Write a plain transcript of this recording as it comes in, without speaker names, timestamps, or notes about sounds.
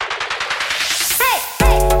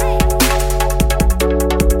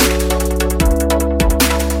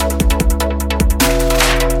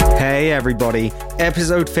everybody.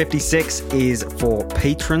 Episode 56 is for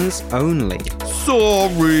patrons only.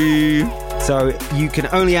 Sorry. So you can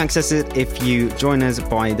only access it if you join us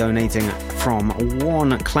by donating from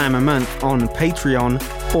 $1 a month on Patreon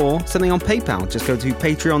or something on PayPal. Just go to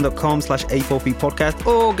patreon.com/A4P podcast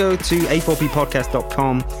or go to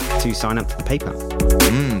a4ppodcast.com to sign up for PayPal.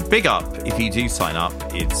 Big up if you do sign up.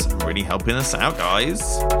 It's really helping us out, guys.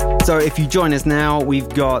 So if you join us now, we've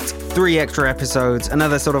got 3 extra episodes,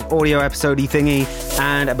 another sort of audio episode-y thingy,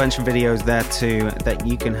 and a bunch of videos there too that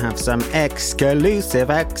you can have some exclusive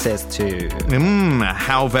access to.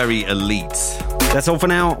 How very elite. That's all for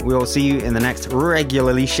now. We'll see you in the next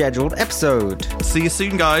regularly scheduled episode. See you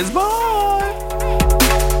soon, guys. Bye.